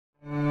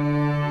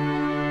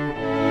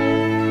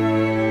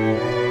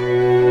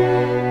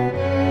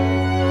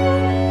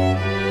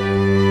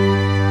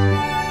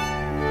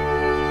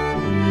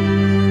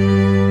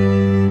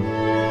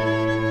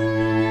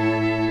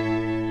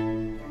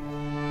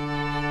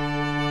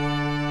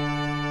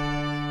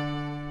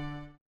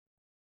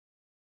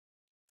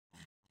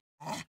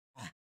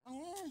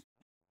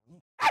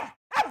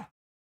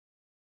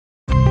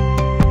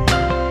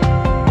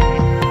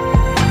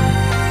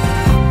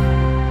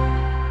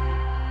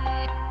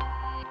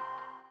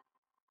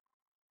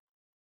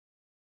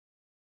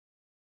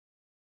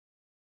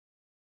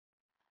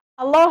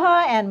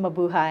Aloha and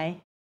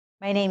mabuhay.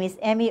 My name is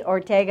Emmie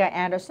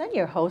Ortega-Anderson,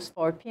 your host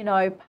for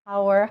Pinoy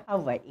Power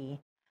Hawaii.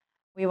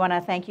 We want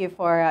to thank you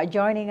for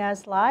joining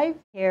us live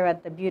here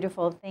at the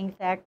beautiful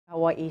ThinkTech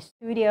Hawaii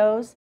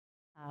studios.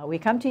 We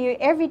come to you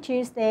every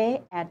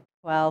Tuesday at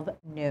 12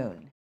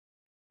 noon.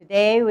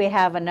 Today, we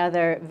have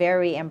another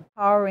very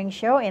empowering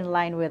show in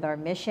line with our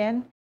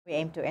mission. We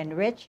aim to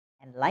enrich,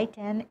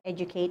 enlighten,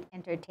 educate,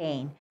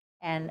 entertain.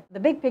 And the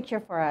big picture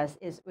for us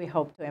is we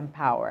hope to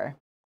empower.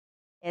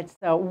 It's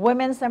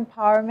women's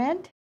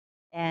empowerment,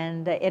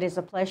 and it is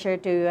a pleasure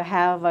to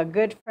have a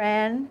good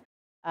friend,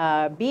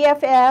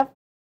 BFF,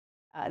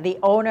 the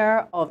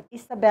owner of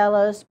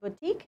Isabella's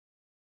Boutique.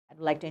 I'd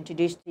like to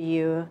introduce to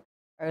you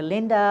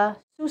Erlinda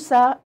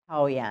Susa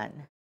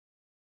Tauyan.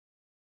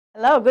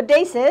 Hello, good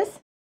day, sis.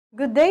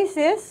 Good day,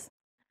 sis.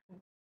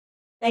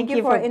 Thank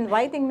you for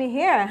inviting me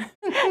here.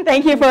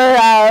 Thank you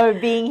for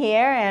being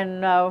here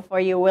and for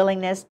your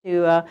willingness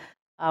to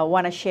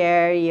want to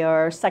share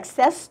your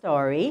success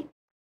story.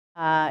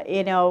 I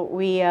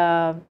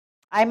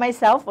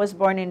myself was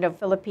born in the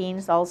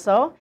Philippines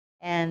also,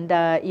 and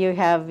you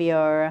have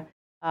your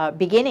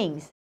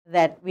beginnings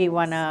that we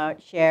want to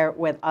share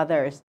with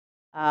others.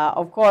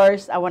 Of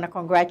course, I want to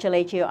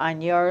congratulate you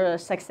on your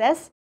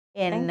success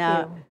in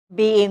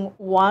being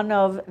one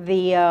of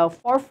the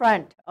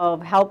forefront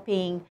of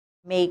helping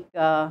make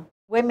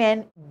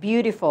women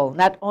beautiful,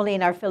 not only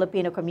in our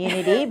Filipino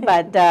community,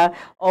 but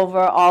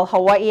overall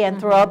Hawaii and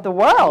throughout the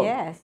world.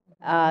 Yes.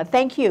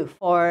 Thank you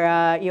for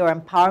your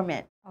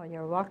empowerment. Oh,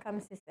 you're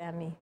welcome, Sis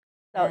Emmie.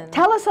 So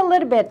tell us a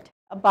little bit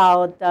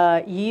about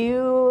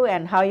you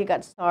and how you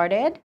got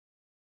started.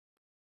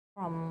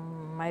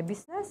 From my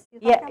business?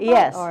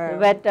 Yes,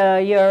 but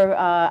your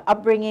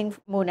upbringing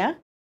muna,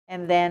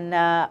 and then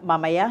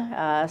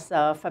mamaya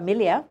sa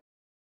familia.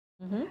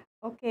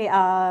 Okay,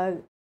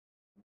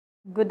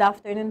 good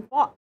afternoon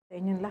po sa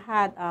inyong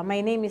lahat. My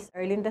name is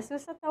Erlinda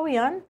Susa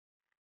Tauyan.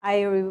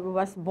 I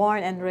was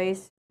born and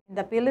raised in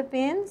the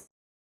Philippines,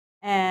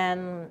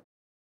 and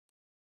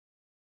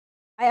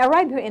I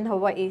arrived here in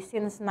Hawaii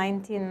since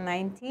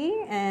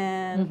 1990,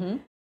 and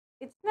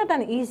it's not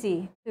an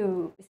easy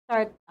to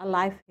start a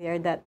life here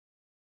that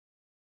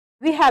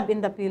we have in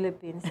the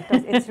Philippines,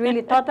 because it's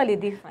really totally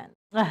different.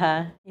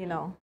 You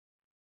know,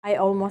 I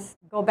almost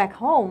go back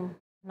home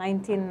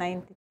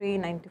 1993,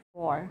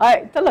 94.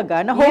 Ay,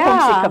 talaga?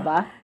 Na-homesick ka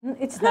ba?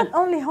 It's not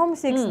only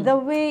homesick. The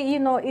way,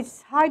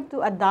 it's hard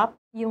to adapt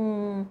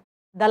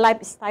the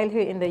lifestyle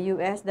here in the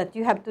US, that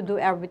you have to do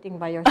everything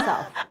by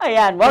yourself.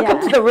 Ayan,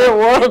 welcome to the real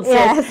world, sis.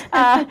 Yes.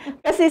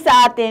 Kasi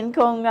sa atin,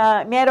 kung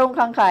meron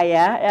kang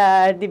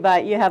kaya, di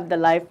ba, you have the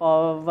life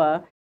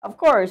of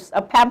course,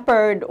 a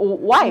pampered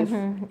wife.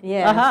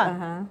 Yes.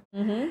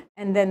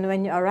 And then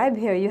when you arrive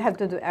here, you have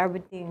to do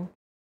everything.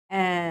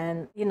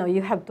 And,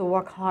 you have to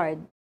work hard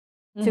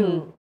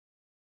to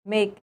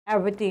make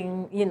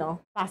everything,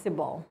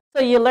 possible.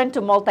 So you learn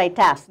to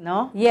multitask,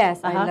 no?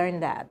 Yes, I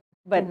learned that.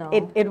 But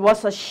it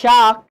was a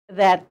shock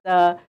that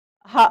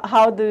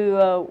how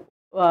do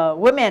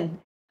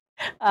women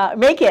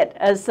make it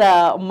as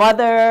a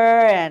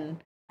mother and...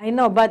 I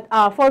know, but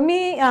for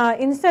me,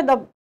 instead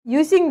of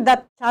using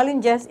that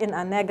challenges in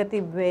a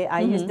negative way, I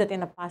used it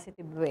in a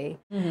positive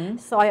way.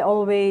 So I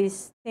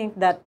always think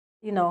that,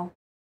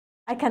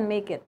 I can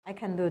make it. I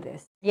can do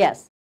this.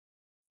 Yes.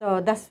 So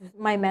that's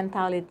my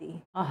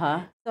mentality.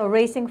 So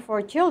raising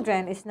 4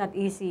 children is not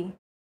easy,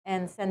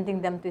 and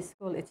sending them to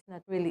school, it's not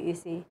really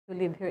easy to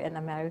live here in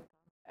America.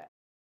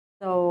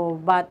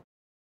 So, but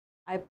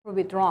I prove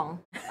it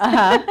wrong.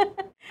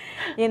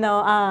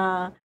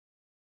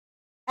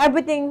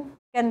 Everything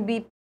can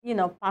be,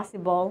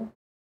 possible,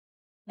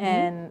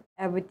 and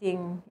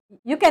everything,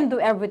 you can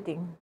do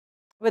everything.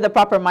 With a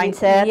proper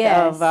mindset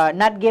Yes. of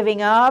not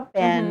giving up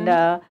and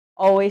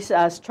always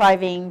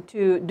striving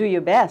to do your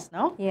best,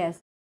 no?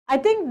 Yes.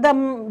 I think the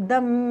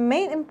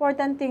main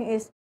important thing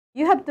is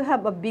you have to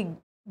have a big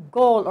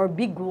goal or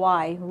big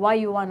why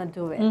you want to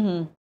do it.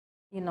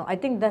 I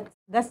think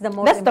that's the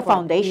most That's important. the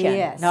foundation,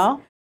 Yes.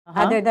 no?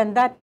 Other than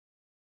that,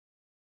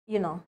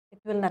 it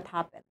will not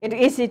happen. It's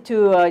easy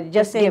to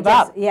just give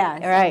up.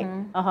 Yes. Right.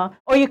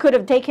 Or you could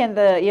have taken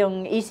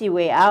yung easy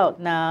way out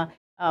na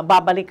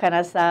babalik ka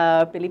na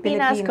sa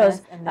Pilipinas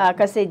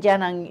kasi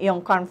dyan ang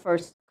yung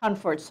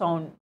comfort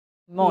zone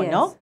mo, yes.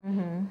 no?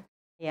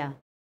 Yeah.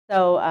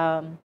 So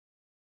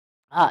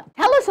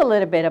tell us a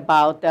little bit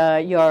about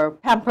your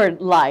pampered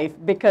life,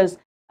 because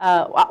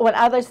when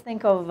others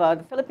think of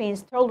the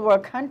Philippines, third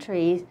world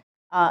countries,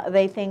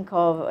 they think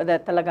of the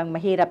talagang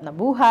mahirap na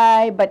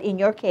buhay, but in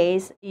your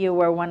case, you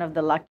were one of the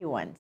lucky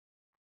ones.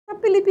 Sa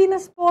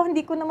Pilipinas po,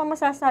 hindi ko naman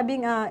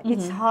masasabing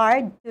it's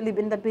hard to live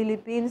in the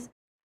Philippines,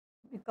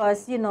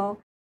 because,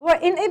 or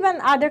in even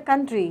other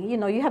country,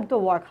 you have to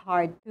work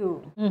hard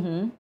to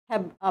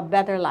have a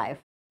better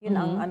life.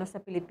 Yun ang ano sa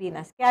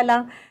Pilipinas. Kaya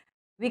lang,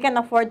 we can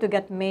afford to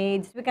get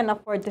maids, we can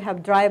afford to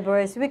have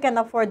drivers, we can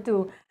afford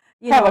to,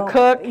 have a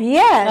cook.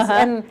 Yes,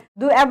 and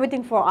do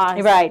everything for us.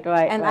 Right.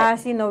 And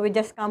us, we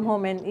just come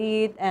home and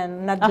eat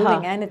and not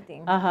doing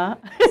anything.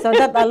 So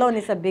that alone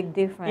is a big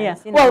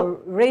difference.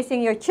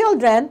 Raising your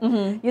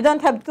children, you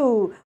don't have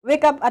to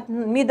wake up at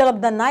middle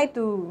of the night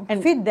to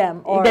feed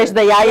them. Or there's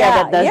the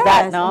yaya that does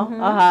that,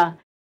 no?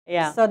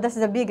 Yeah. So that's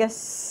the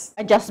biggest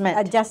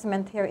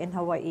adjustment here in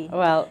Hawaii.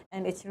 Well,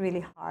 and it's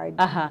really hard.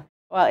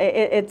 Well,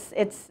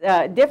 it's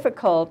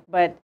difficult,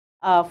 but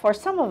for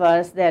some of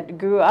us that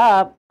grew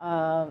up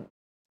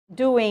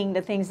doing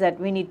the things that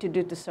we need to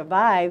do to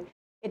survive,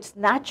 it's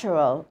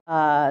natural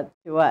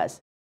to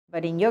us.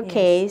 But in your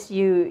case,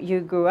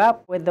 you grew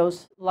up with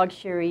those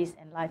luxuries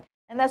in life.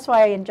 And that's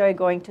why I enjoy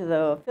going to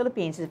the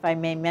Philippines, if I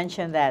may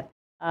mention that.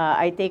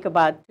 I take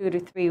about 2 to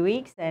 3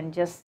 weeks and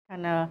just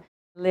kind of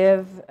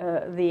live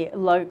the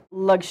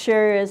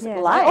luxurious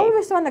life. I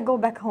always want to go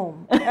back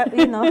home,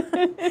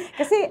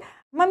 Kasi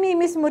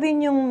mamimiss mo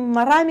rin yung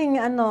maraming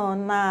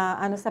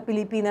sa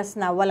Pilipinas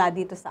na wala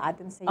dito sa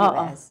atin sa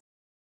US.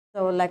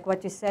 So like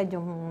what you said,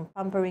 yung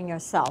pampering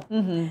yourself.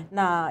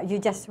 Na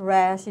you just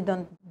rest, you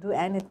don't do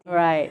anything.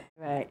 Right.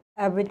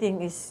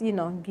 Everything is,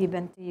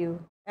 given to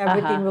you.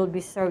 Everything will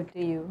be served to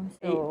you.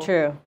 So,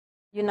 true.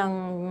 Yun ang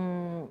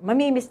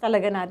mamimiss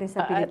talaga natin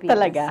sa Pilipinas.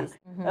 Talaga.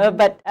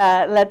 But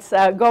let's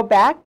go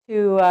back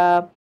to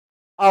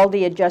all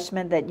the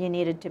adjustment that you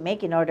needed to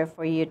make in order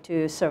for you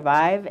to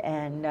survive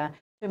and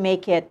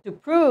to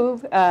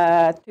prove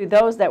to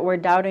those that were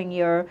doubting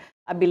your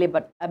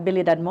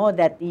abilidad mo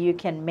that you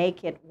can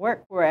make it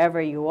work wherever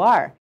you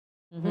are.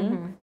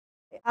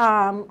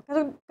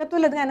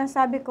 Katulad nga ng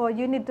sabi ko,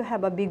 you need to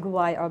have a big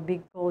why or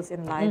big goals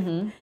in life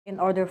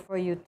in order for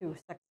you to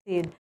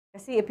succeed.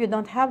 Kasi if you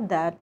don't have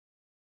that,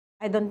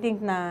 I don't think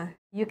na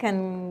you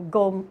can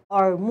go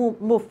or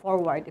move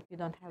forward if you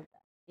don't have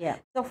that. Yeah.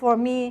 So for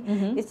me,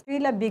 it's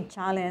really a big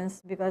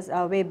challenge because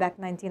way back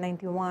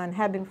 1991,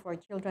 having 4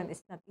 children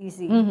is not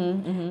easy.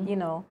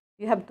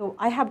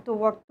 I have to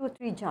work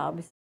 2-3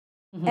 jobs.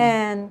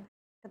 And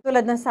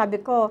katulad ng sabi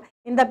ko,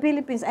 in the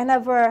Philippines, I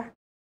never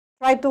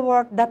tried to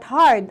work that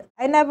hard.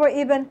 I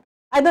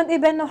don't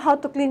even know how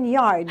to clean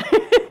yard.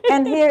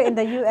 And here in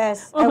the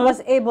US, I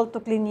was able to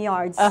clean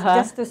yards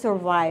just to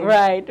survive.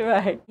 Right.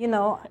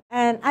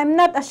 And I'm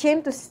not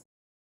ashamed to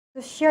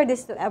share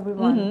this to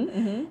everyone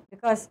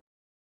because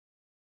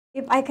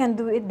if I can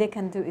do it, they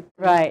can do it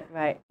too. Right.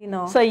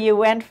 So you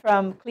went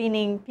from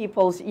cleaning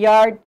people's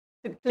yard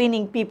to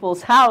cleaning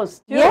people's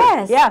house too.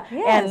 Yes.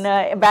 And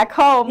back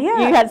home,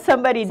 you had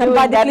somebody doing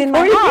that clean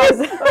for my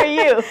house. for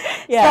you.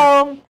 Yeah.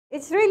 So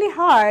it's really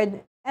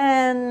hard.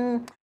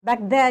 And back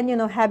then,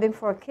 having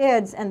 4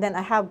 kids, and then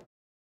I have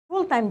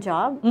full-time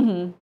job,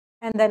 and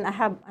then I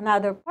have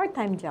another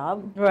part-time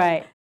job.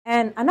 Right.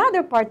 And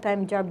another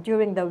part-time job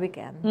during the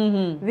weekend.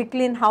 We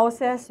clean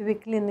houses, we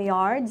clean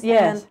yards.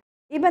 Yes. And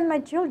even my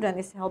children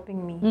is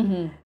helping me.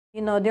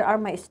 They are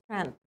my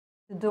strength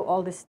to do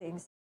all these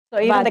things. So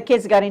even the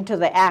kids got into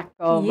the act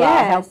of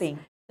helping.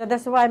 So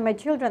that's why my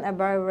children are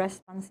very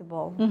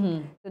responsible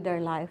to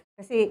their life.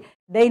 Kasi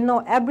they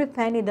know every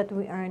penny that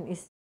we earn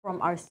is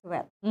from our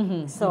sweat.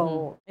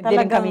 So it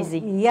didn't come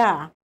easy.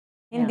 Yeah.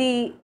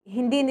 Hindi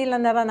nila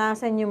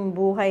naranasan yung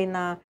buhay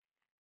na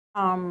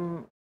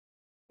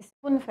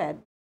spoon-fed.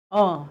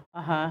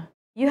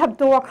 You have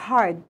to work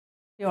hard.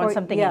 You want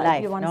something in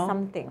life, you want no?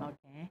 something.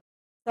 Okay.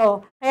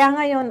 So, kaya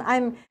ngayon,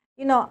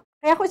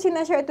 kaya ko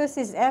sinashare to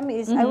Sis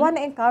Emmie is I want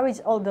to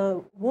encourage all the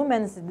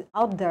women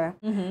out there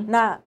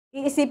na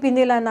iisipin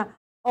nila na,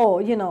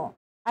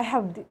 I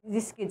have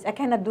these kids. I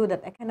cannot do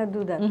that.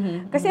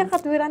 Kasi ang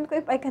katwiran ko,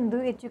 if I can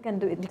do it, you can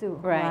do it too.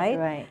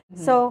 Right?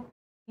 So,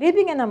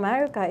 living in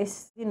America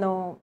is,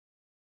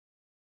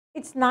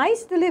 it's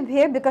nice to live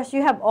here because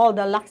you have all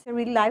the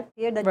luxury life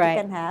here that you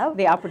can have.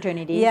 The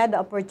opportunity. Yeah, the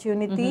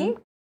opportunity.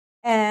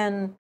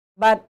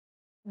 But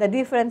the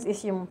difference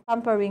is yung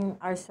pampering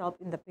ourselves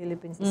in the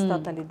Philippines is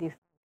totally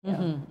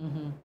different.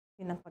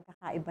 Yun ang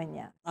pagkakaiba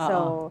niya.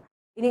 So,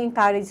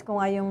 ini-encourage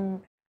ko nga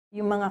yung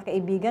mga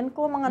kaibigan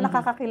ko, mga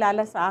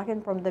nakakakilala sa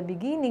akin from the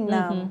beginning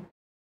na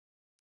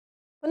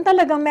kung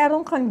talagang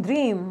meron kang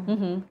dream,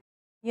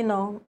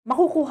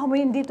 makukuha mo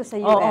yun dito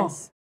sa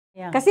US.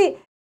 Yeah. Kasi,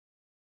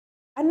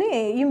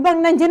 yung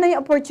bang nandiyan na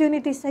yung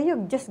opportunity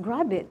sa'yo, just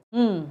grab it.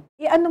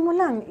 I-ano mo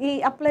lang,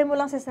 i-apply mo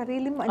lang sa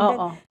sarili mo. And then,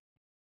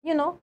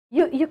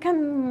 you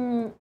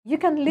can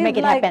live make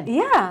it like, happen.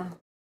 Yeah.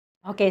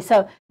 Okay,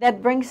 so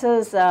that brings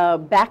us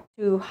back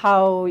to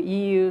how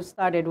you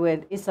started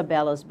with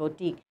Isabella's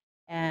Boutique.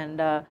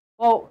 And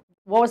what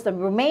was the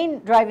main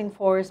driving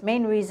force,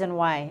 main reason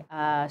why,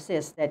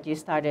 sis, that you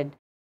started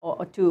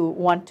to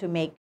want to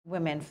make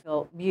women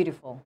feel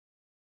beautiful?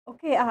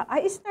 Okay,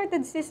 I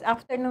started sis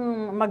after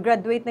nung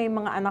mag-graduate na yung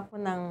mga anak ko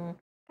ng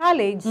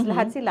college,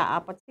 lahat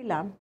sila, 4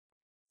 sila.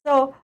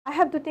 So, I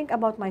have to think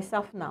about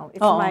myself now.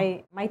 It's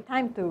my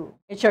time to...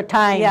 It's your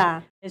time.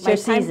 Yeah. It's my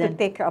your time season. to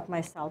take care of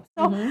myself.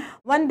 So,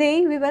 one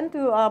day, we went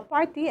to a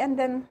party and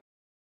then,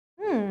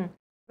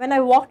 when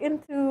I walked in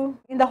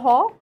the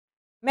hall,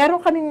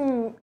 meron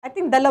kaming, I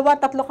think dalawa,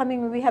 tatlo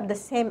kaming, we have the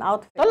same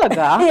outfit.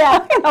 Talaga?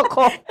 Yeah.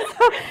 Ako.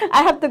 So,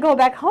 I have to go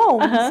back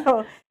home.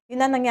 So, yun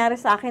na nangyari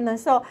sa akin nun.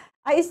 So,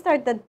 I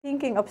started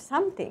thinking of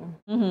something.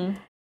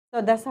 So,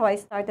 that's how I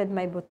started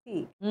my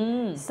boutique.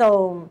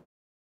 So,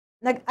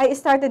 I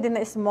started in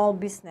a small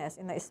business,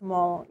 in a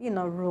small,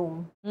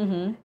 room.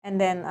 And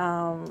then,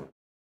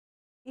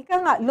 ika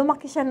nga,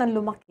 lumaki siya ng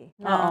lumaki.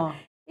 Na,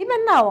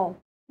 even now,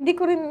 hindi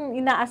ko rin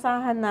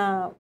inaasahan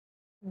na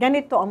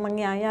ganito ang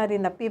mangyayari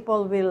na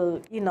people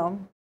will,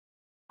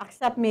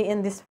 accept me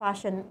in this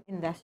fashion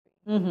industry.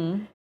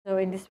 So,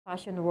 in this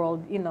fashion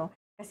world,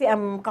 kasi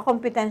ang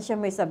kakompetensya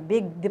mo is a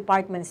big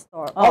department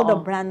store. All the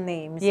brand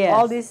names. Yes.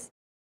 All these,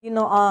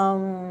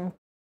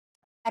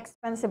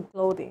 expensive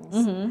clothing.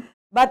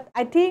 But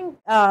I think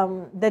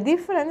the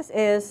difference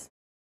is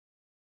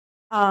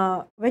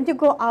when you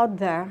go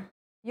out there,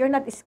 you're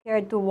not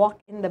scared to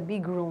walk in the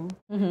big room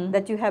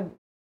that you have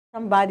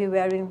somebody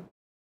wearing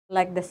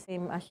like the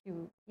same as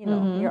you,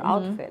 your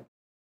outfit.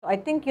 So I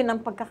think yun ang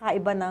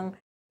pagkakaiba ng,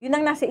 yun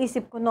ang nasa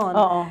isip ko noon.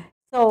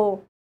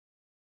 So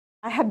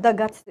I have the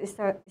guts to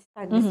start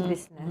this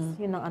business.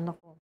 Yun ang ano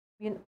ko.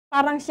 Yun,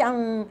 parang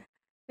siyang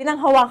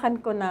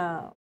pinanghawakan ko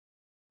na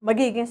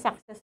magiging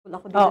successful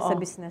ako dito sa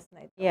business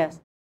na ito.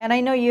 Yes. And I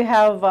know you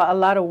have a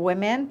lot of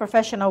women,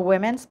 professional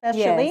women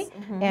especially,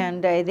 Yes.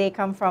 and they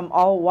come from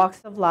all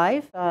walks of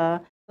life,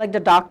 like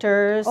the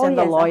doctors and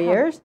the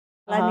lawyers.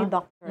 Plenty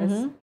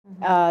doctors.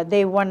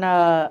 They want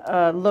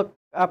to look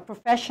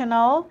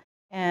professional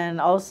and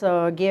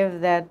also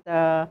give that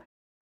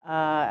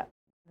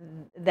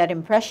that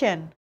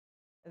impression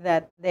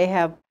that they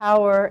have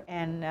power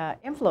and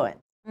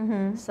influence.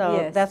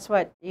 So that's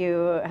what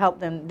you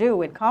help them do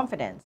with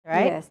confidence,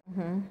 right? Yes.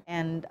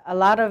 And a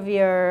lot of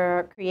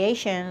your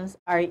creations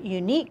are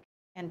unique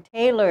and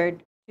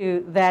tailored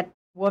to that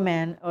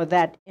woman or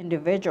that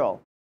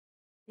individual.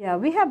 Yeah,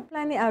 we have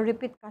plenty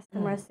repeat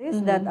customers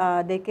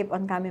that they keep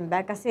on coming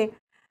back. Kasi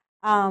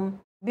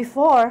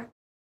before,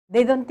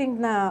 they don't think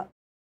na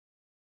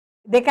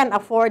they can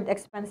afford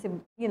expensive,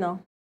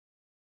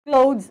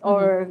 clothes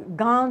or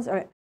gowns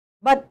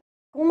but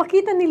kung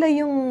makita nila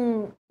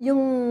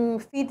yung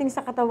fitting sa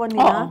katawan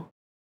nila,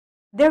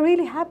 they're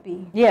really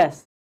happy.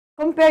 Yes.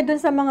 Compared dun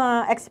sa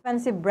mga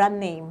expensive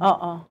brand name.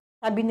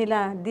 Sabi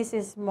nila, this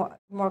is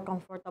more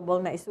comfortable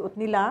na isuot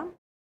nila,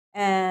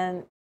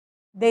 and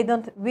they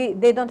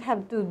don't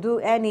have to do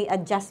any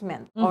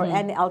adjustment or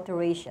any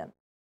alteration.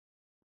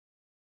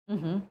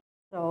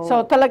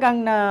 So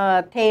talagang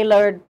na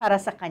tailored para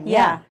sa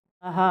kanya.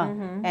 Yeah.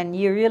 And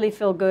you really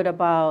feel good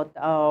about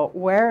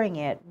wearing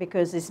it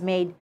because it's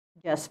made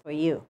just for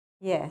you.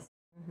 Yes.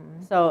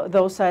 So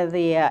those are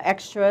the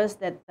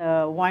extras that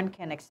one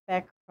can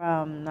expect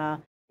from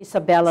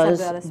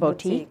Isabella's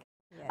boutique.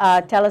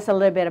 Yes. Tell us a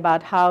little bit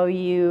about how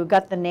you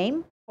got the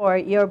name for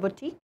your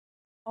boutique.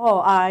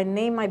 I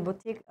named my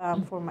boutique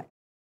from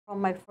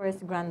my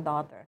first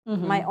granddaughter,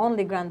 my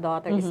only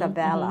granddaughter,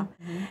 Isabella,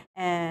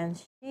 and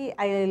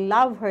I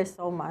love her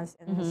so much,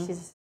 and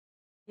she's,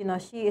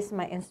 she is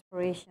my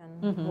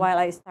inspiration. While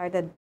I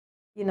started,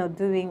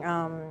 doing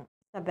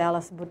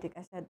Isabella's boutique,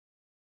 I said,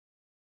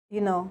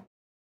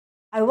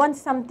 I want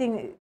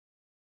something,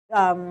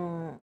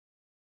 para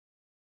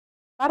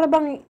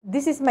bang,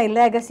 this is my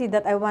legacy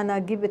that I want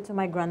to give it to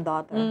my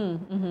granddaughter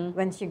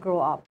when she grow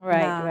up.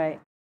 Right.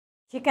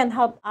 She can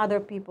help other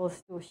people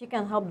too. She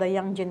can help the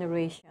young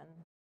generation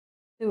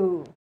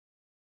to,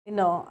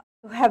 to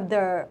have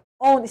their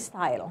own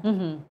style.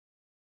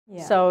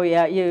 Yeah. So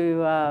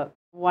you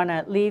want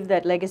to leave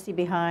that legacy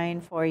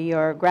behind for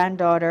your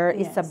granddaughter,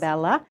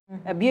 Isabella.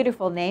 A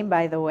beautiful name,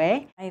 by the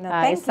way. I know.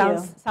 Thank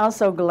you. Sounds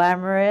so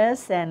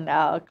glamorous and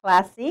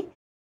classy.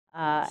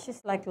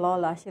 She's like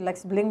Lola. She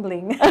likes bling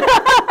bling.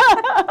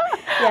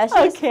 Yeah,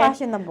 she's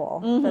fashionable,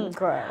 that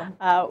girl.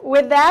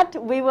 With that,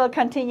 we will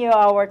continue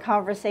our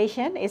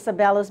conversation.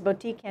 Isabella's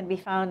boutique can be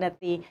found at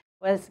the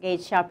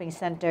Westgate Shopping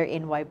Center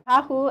in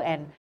Waipahu,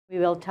 and we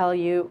will tell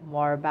you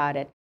more about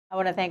it. I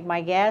want to thank my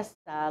guest,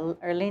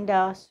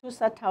 Erlinda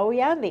Susa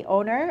Tauyan, the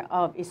owner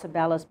of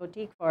Isabella's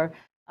boutique, for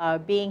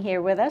being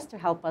here with us to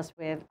help us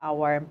with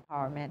our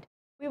empowerment.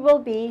 We will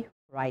be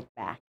right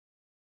back.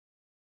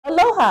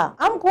 Aloha,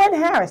 I'm Gwen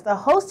Harris, the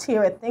host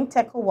here at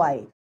ThinkTech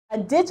Hawaii, a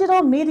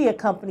digital media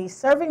company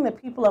serving the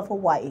people of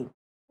Hawaii.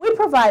 We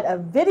provide a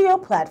video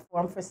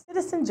platform for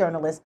citizen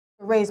journalists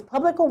to raise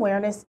public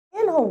awareness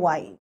in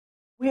Hawaii.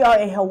 We are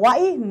a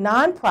Hawaii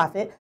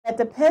nonprofit that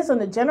depends on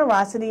the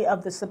generosity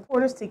of the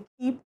supporters to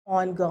keep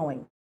on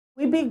going.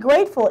 We'd be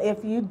grateful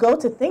if you go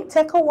to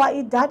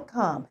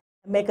thinktechhawaii.com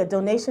and make a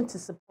donation to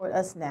support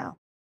us now.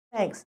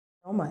 Thanks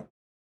so much.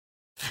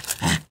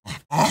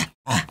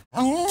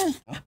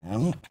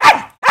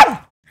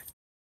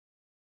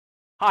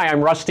 Hi,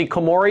 I'm Rusty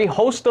Komori,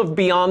 host of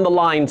Beyond the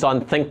Lines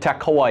on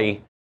ThinkTech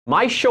Hawaii.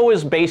 My show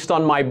is based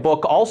on my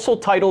book, also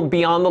titled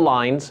Beyond the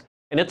Lines,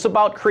 and it's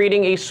about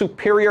creating a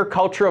superior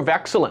culture of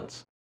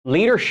excellence,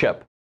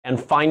 leadership,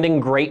 and finding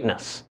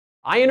greatness.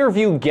 I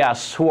interview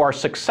guests who are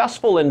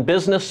successful in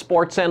business,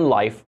 sports, and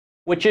life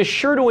which is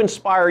sure to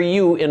inspire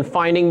you in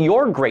finding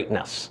your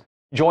greatness.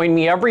 Join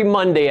me every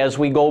Monday as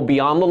we go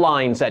beyond the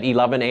lines at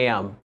 11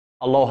 a.m.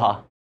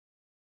 Aloha.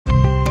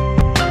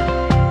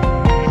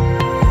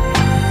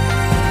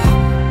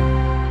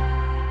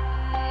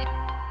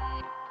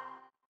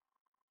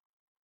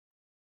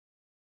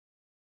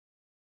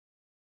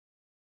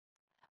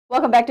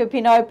 Welcome back to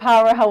Pinoy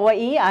Power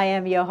Hawaii. I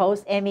am your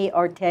host, Emmie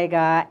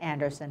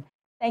Ortega-Anderson.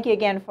 Thank you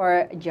again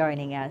for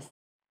joining us.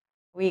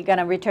 We're going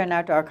to return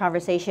now to our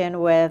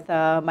conversation with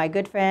my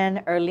good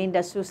friend,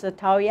 Erlinda Susa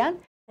Tauyan,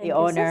 the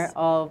owner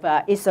of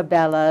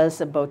Isabella's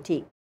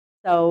Boutique.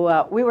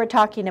 So we were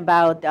talking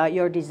about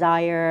your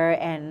desire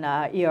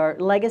and your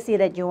legacy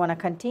that you want to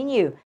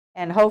continue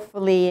and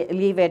hopefully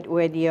leave it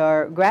with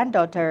your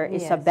granddaughter,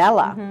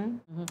 Isabella.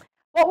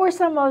 What were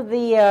some of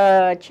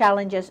the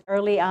challenges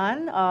early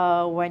on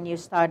when you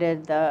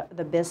started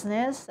the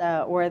business?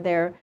 Were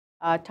there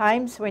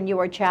times when you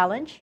were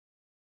challenged?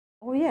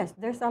 Oh, yes.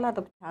 There's a lot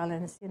of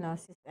challenge,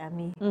 Sis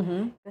Emmy.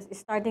 Because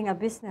starting a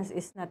business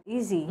is not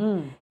easy.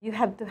 You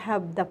have to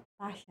have the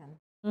passion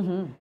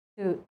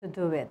to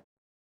do it.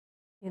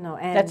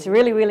 And that's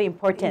really, really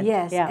important.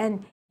 Yes. Yeah.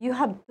 And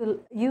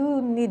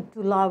you need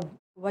to love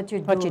what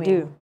you're doing. What you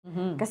do.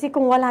 Kasi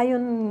kung wala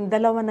yun,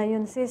 dalawa na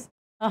yun, sis,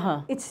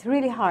 it's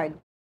really hard.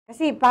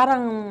 Kasi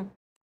parang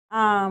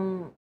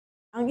ang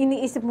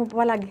iniisip mo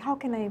palagi, how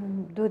can I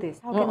do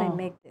this? How can I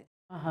make this?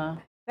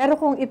 Pero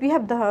if you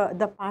have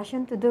the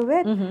passion to do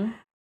it,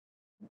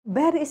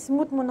 very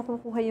smooth mo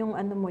nakukuha yung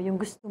yung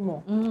gusto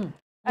mo.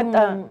 At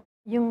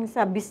yung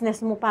sa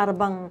business mo para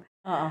bang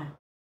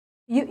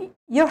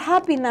you're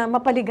happy na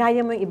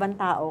mapaligaya mo yung ibang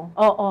tao.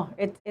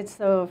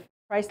 It's a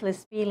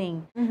priceless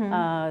feeling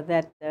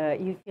that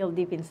you feel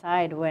deep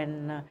inside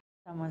when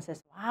someone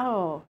says,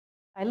 "Wow,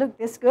 I look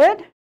this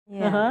good."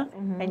 Yeah.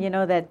 And you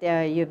know that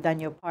you've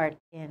done your part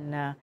in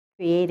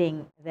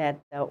creating that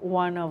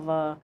one of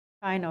a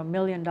kind of $1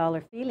 million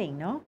feeling,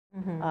 no?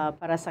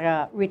 Para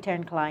sa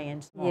return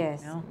clients mo. Yes.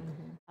 No?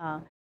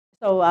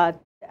 So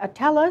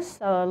tell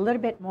us a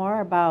little bit more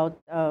about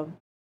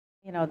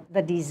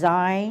the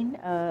design,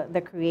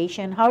 the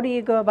creation. How do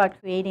you go about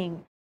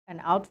creating an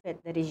outfit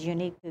that is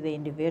unique to the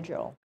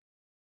individual?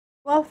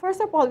 Well,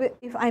 first of all,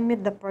 if I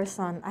meet the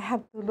person, I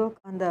have to look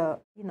on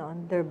on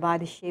their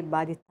body shape,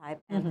 body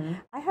type,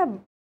 and I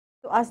have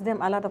to ask them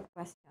a lot of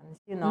questions.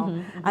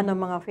 Ano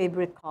mga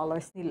favorite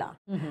colors nila,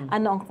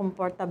 ano ang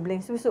comfortable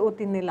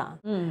susuotin nila.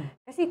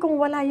 Kasi kung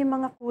wala yung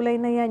mga kulay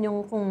na yan,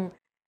 yung kung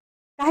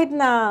kahit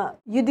na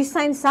you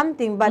design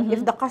something, but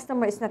if the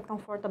customer is not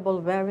comfortable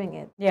wearing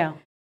it,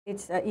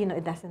 it's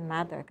it doesn't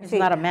matter. It's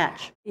Kasi, not a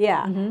match.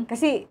 Yeah,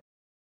 kasi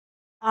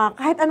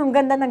kahit anong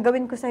ganda ng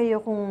gawin ko sa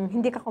iyo, kung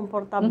hindi ka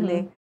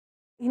komportable,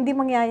 hindi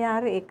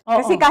mangyayari.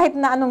 Kasi kahit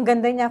na anong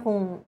ganda niya,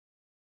 kung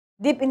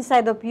deep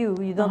inside of you,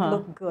 you don't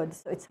look good.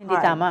 So it's hindi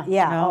hard. Tama.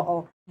 Yeah,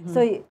 No?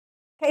 So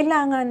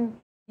kailangan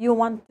you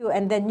want to,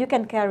 and then you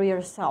can carry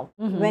yourself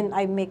when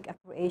I make a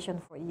creation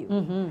for you.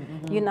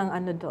 Yun ang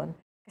doon.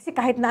 Kasi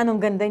kahit na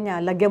anong ganda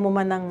niya, lagyan mo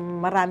man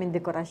ng maraming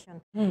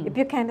dekorasyon. If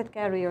you cannot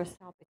carry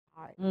yourself, it's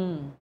hard.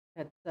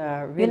 That's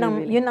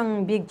really, Yun ang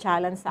big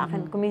challenge sa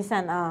akin. Kung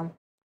minsan,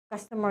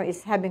 customer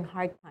is having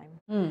hard time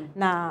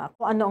na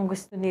kung ano ang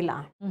gusto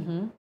nila.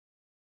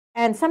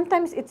 And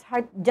sometimes it's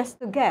hard just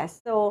to guess.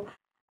 So,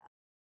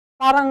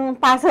 parang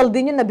puzzle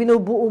din yun na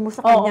binubuo mo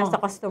sa kanya, sa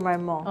customer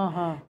mo.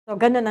 So,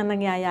 ganun ang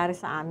nangyayari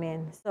sa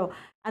amin. So,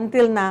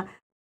 until na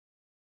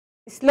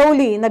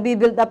slowly,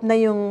 nabibuild up na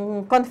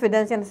yung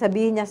confidence niya na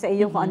sabihin niya sa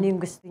iyo kung ano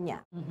yung gusto niya.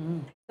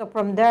 So,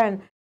 from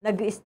there,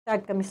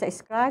 nag-start kami sa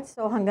scratch.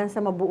 So, hanggang sa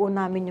mabuo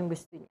namin yung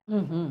gusto niya.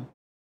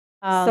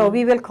 So,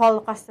 we will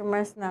call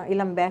customers na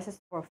ilang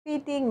beses for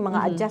fitting,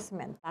 mga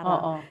adjustment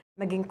para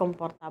maging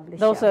comfortable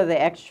siya. Those are the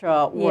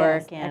extra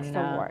work and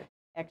extra work.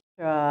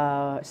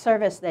 Extra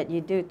service that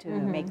you do to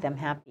make them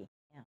happy.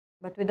 Yeah.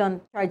 But we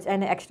don't charge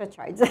any extra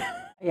charge.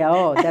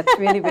 That's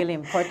really, really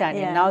important.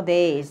 And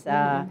nowadays,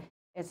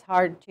 it's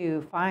hard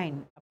to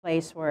find a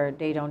place where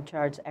they don't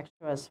charge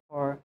extras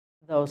for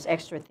those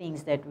extra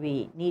things that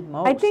we need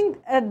most. I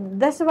think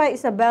that's why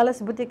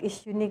Isabella's boutique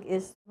is unique,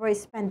 is we're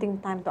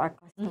spending time to our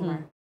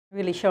customer.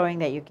 Really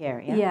showing that you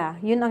care. Yeah,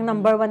 yun ang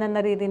number one na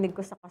naririnig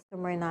ko sa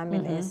customer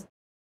namin is,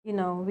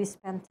 we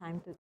spend time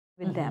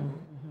with them.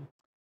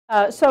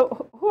 So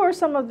who are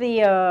some of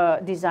the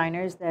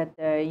designers that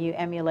you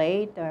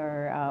emulate,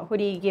 or who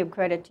do you give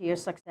credit to your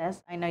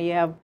success? I know you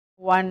have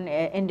one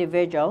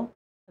individual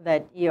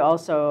that you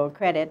also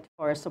credit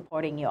for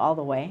supporting you all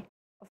the way.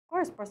 Of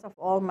course, first of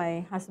all,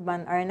 my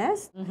husband,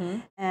 Ernest,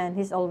 and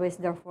he's always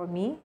there for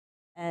me.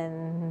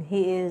 And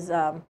he is...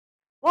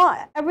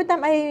 every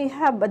time I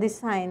have a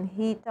design,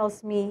 he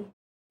tells me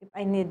if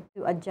I need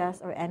to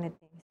adjust or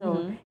anything.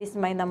 So he's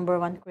my number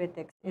one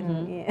critic.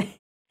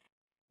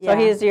 So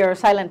he's your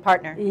silent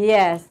partner.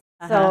 Yes.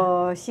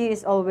 So she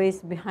is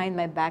always behind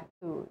my back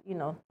to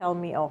tell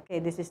me, okay,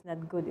 this is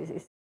not good. This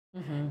is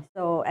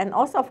so, and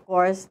also of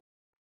course,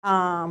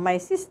 my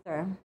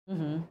sister.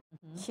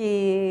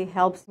 She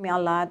helps me a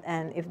lot,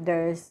 and if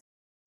there's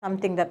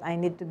something that I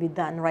need to be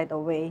done right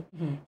away,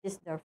 she's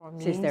there for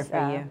me. She's there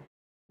for you.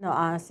 No,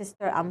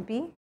 Sister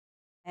Ampi,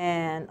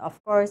 and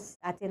of course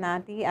Ate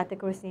Nati, Ate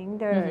Cruising.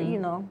 They're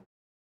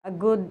a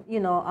good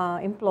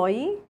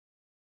employee.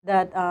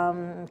 That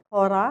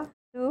Cora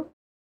too.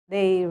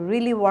 They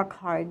really work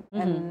hard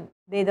and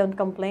they don't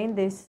complain.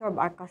 They serve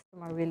our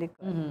customer really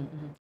good.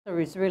 So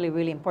it's really,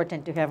 really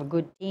important to have a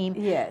good team.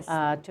 Yes.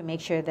 To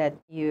make sure that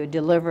you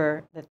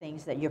deliver the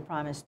things that you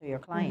promise to your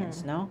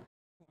clients. No.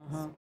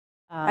 Yes.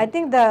 I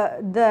think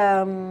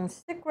the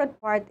secret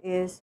part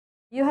is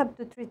you have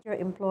to treat your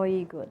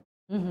employee good.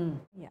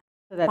 Yeah.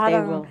 So that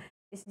they will.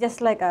 It's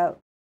just like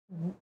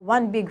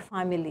one big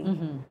family.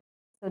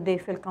 So they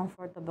feel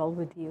comfortable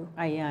with you.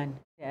 Ayan.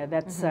 Yeah,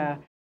 that's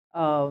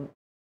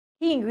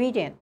key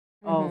ingredient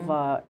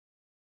of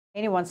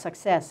anyone's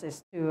success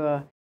is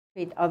to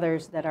treat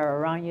others that are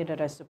around you,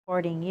 that are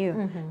supporting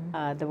you,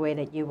 the way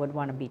that you would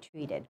want to be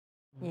treated.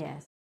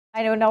 Yes.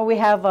 I don't know, we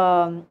have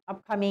an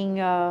upcoming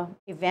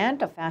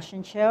event, a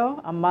fashion show,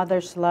 a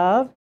Mother's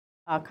Love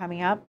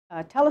coming up.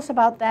 Tell us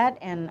about that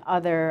and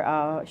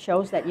other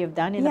shows that you've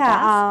done in the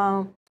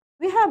past.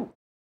 We have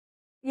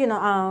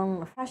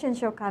fashion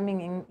show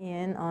coming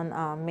in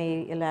on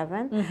May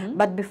 11th.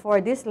 But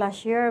before this,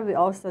 last year, we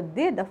also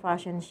did a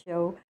fashion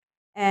show,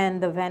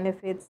 and the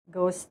benefits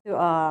goes to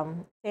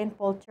St.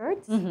 Paul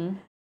Church.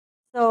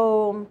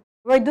 So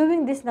we're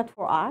doing this not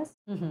for us.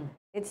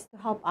 It's to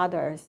help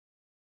others.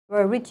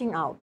 We're reaching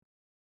out.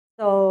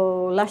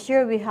 So last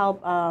year, we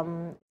helped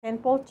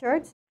St. Paul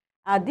Church.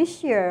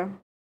 This year,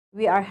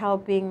 we are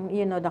helping,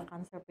 the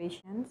cancer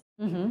patients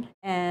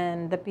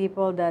and the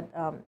people that,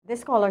 the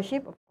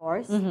scholarship, of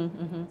course.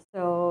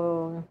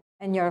 So,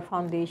 and your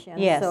foundation.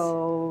 Yes.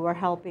 So, we're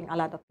helping a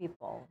lot of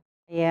people.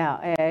 Yeah,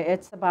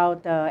 it's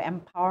about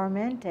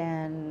empowerment,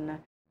 and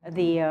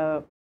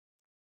the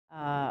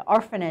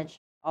orphanage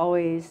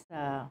always,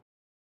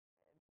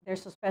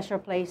 there's a special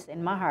place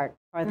in my heart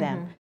for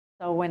them.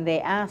 So when they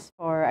ask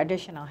for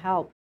additional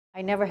help,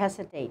 I never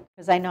hesitate,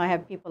 because I know I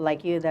have people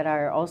like you that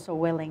are also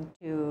willing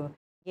to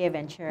give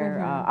and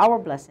share our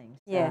blessings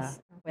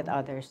with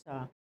others.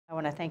 So I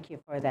want to thank you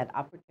for that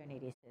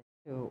opportunity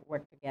to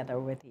work together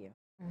with you.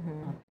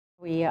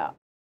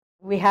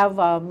 We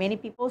have many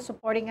people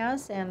supporting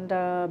us and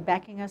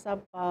backing us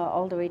up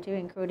all the way to,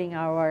 including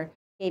our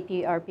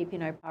KPRP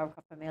Pinoy Power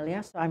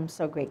Familia. So I'm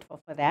so grateful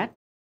for that.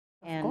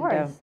 Of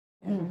course.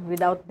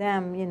 Without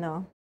them,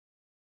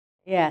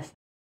 yes.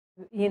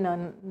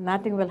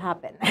 Nothing will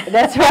happen.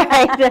 That's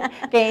right.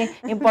 Okay,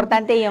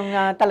 importante yung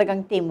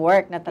talagang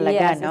teamwork na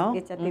talaga, yes, no?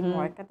 It's a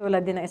teamwork.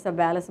 Katulad din ng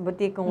Isabella's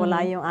Boutique, kung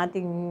wala yung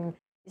ating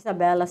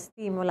Isabella's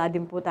team, wala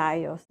din po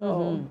tayo.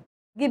 So,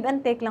 give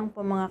and take lang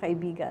po, mga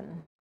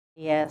kaibigan.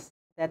 Yes,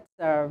 that's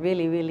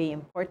really, really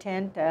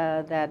important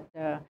that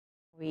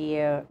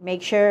we make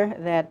sure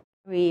that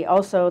we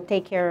also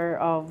take care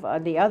of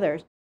the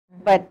others.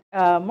 But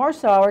more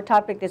so, our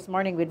topic this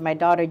morning with my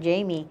daughter,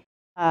 Jamie,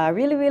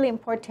 really, really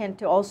important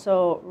to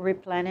also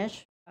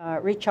replenish,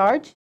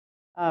 recharge.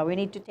 We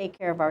need to take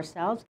care of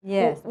ourselves.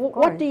 Yes, of course.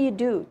 What do you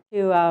do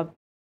to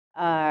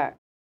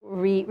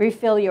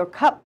refill your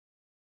cup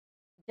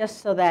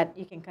just so that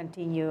you can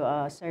continue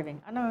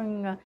serving?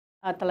 Anong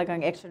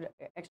talagang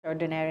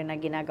extraordinary na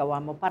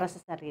ginagawa mo para sa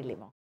sarili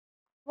mo?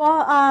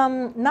 Well,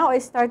 now I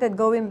started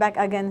going back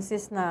again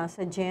sis na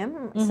sa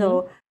gym.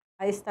 So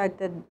I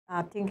started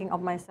thinking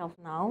of myself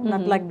now.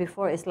 Not like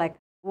before, it's like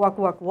work.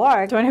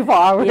 24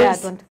 hours. Yeah,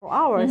 24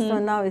 hours. So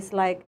now it's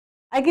like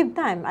I give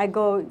time. I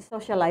go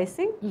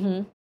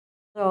socializing.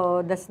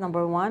 So that's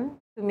number one,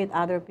 to meet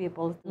other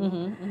people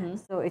too.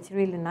 So it's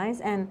really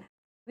nice. And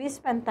we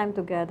spend time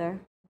together,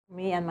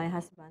 me and my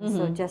husband.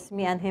 So just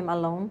me and him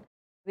alone.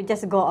 We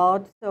just go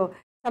out. So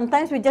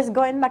sometimes we just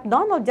go in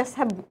McDonald's, just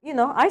have,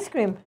 ice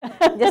cream,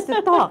 just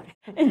to talk.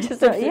 And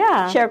just to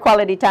share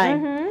quality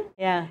time.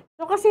 Yeah.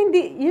 So kasi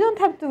you don't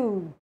have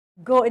to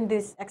go in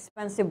this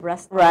expensive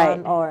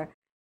restaurant or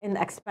in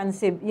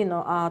expensive,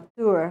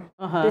 tour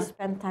to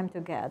spend time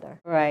together.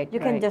 Right. You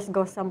can just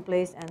go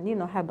someplace and,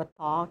 have a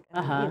talk.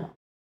 And,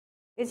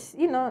 it's,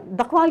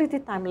 the quality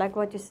time, like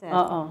what you said,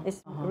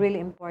 is really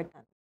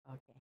important.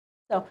 Okay.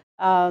 So,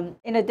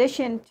 in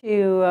addition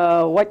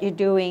to what you're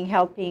doing,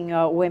 helping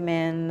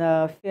women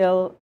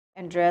feel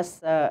and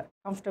dress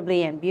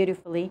comfortably and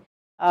beautifully,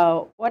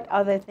 what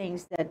other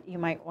things that you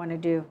might want to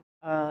do?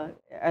 Are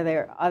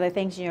there other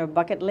things in your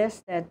bucket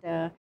list that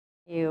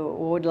you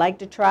would like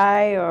to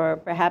try or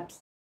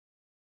perhaps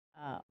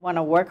want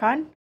to work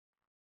on?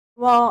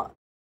 Well,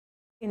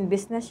 in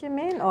business, you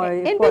mean, or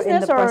in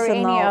business, the or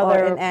any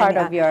other part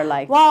of your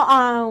life?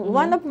 Well,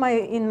 one of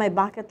my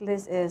bucket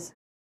list is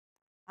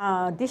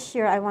this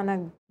year I want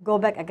to go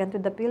back again to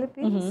the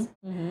Philippines,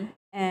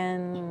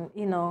 and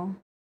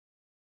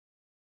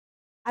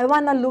I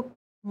want to look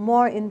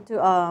more into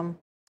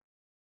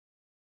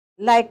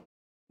like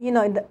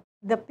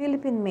the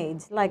Philippine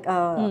maids, like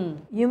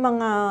yung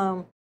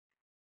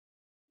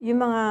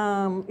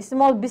mga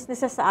small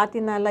businesses sa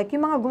atin na like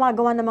yung mga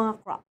gumagawa ng mga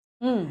crafts.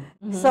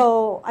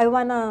 So I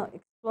wanna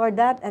explore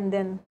that and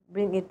then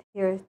bring it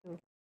here to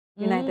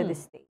United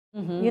States.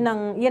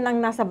 Yun ang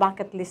nasa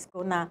bucket list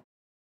ko na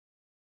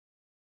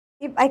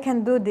if I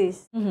can do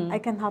this, I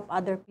can help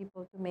other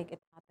people to make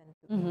it happen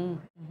to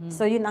me.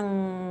 So yun ang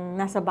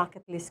nasa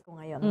bucket list ko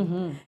ngayon.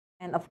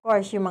 And of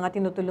course, yung mga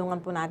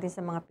tinutulungan po natin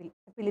sa mga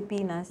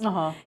Pilipinas,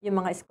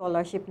 yung mga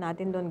scholarship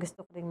natin doon,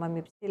 gusto ko rin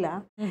mamip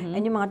sila.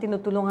 And yung mga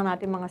tinutulungan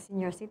natin mga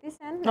senior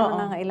citizen na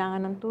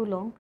nangangailangan ng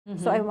tulong.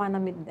 So I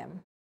wanna meet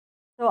them.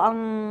 So ang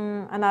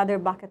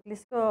another bucket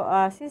list ko,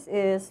 sis,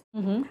 is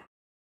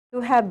to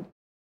have,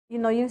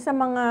 yung sa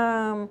mga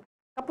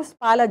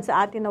kapuspalad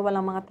sa atin na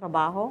walang mga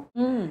trabaho.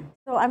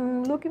 So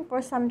I'm looking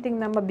for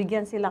something na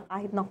mabigyan sila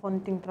kahit ng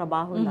konting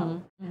trabaho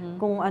lang.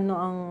 Kung ano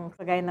ang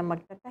kagaya na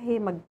magtatahi,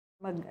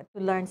 to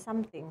learn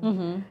something.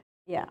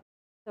 Yeah.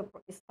 So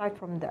start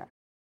from there.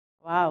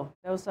 Wow,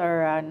 those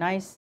are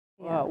nice,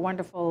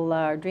 wonderful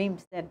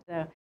dreams that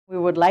we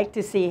would like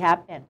to see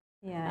happen.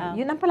 Yeah.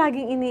 Yun ang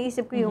palaging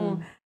iniisip ko, yung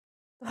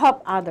to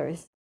help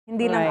others.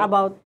 Hindi lang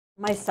about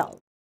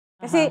myself.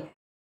 Kasi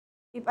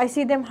if I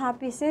see them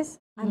happy, sis,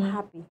 I'm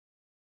happy.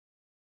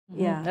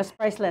 Yeah. That's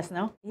priceless,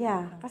 no?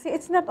 Yeah. Kasi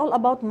it's not all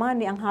about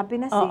money, ang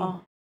happiness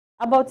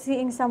about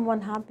seeing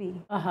someone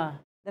happy.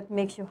 That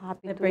makes you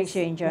happy. That brings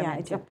you enjoyment. Yeah,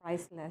 it's a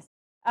priceless.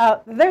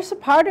 There's a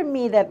part of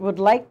me that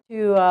would like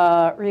to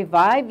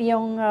revive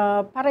yung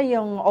para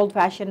yung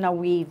old-fashioned na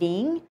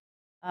weaving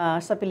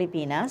sa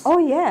Pilipinas. Oh,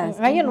 yes.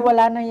 Ngayon,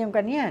 wala na yung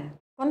ganyan.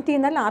 Konti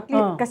na lang. At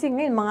least, kasi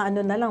ngayon, mga ano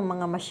na lang,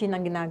 mga machine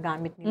ang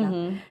ginagamit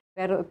nila.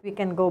 Pero if we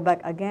can go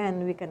back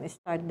again, we can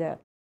start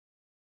there.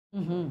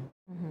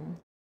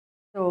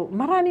 So,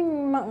 maraming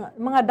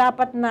mga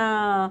dapat na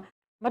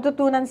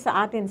matutunan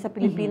sa atin sa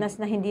Pilipinas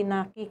na hindi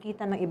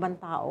nakikita ng ibang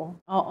tao.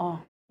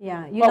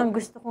 Yeah, yun ang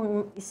gusto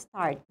kong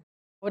start.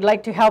 Would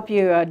like to help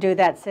you do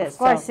that, sis.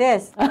 Of course,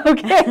 sis.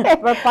 Okay.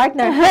 We're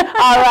partners.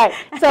 All right.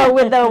 So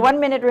with the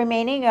 1 minute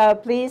remaining,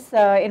 please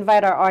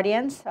invite our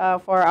audience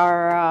for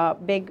our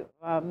big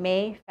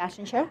May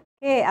fashion show.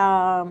 Okay.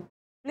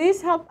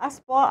 Please help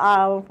us for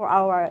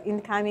our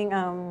incoming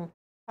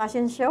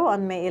fashion show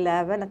on May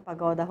 11 at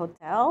Pagoda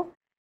Hotel.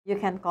 You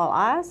can call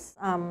us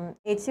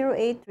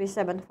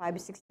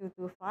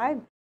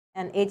 808-375-6225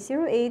 and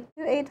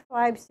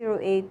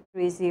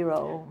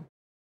 808-285-0830.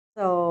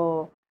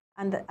 So,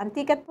 ang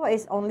ticket po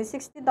is only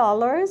 $60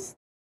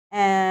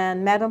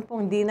 and meron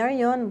pong dinner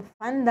yun,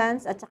 fun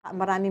dance, at saka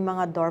maraming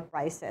mga door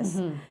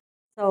prizes.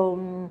 So,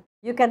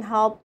 you can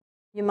help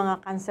yung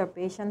mga cancer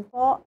patient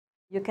po.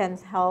 You can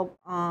help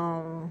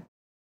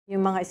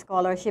yung mga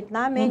scholarship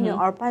namin, yung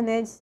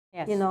orphanage.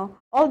 Yes.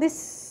 All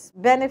this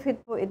benefit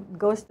po, it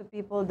goes to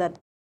people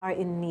that are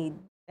in need.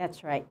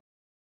 That's right.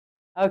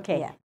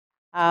 Okay. Yeah.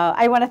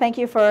 I want to thank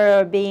you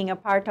for being a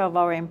part of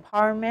our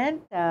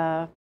empowerment.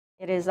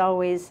 It is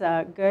always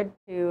good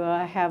to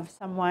have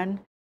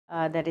someone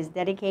that is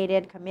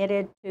dedicated,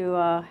 committed to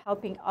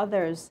helping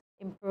others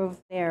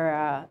improve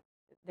their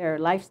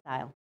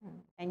lifestyle.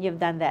 And you've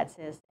done that,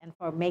 sis, and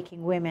for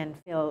making women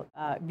feel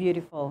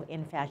beautiful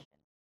in fashion.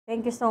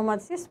 Thank you so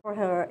much, sis, for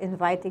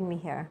inviting me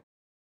here.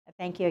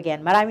 Thank you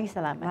again. Maraming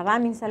salamat.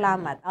 Maraming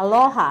salamat.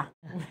 Aloha.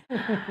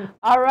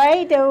 All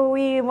right.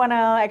 We want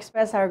to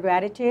express our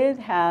gratitude.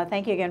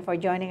 Thank you again for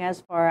joining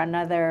us for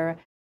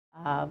another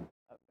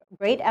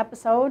great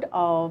episode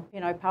of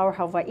Pinoy Power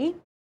Hawaii.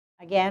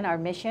 Again, our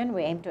mission,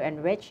 we aim to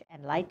enrich,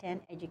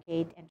 enlighten,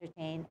 educate,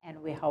 entertain, and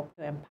we hope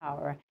to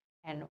empower.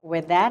 And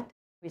with that,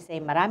 we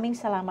say maraming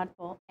salamat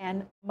po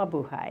and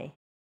mabuhay.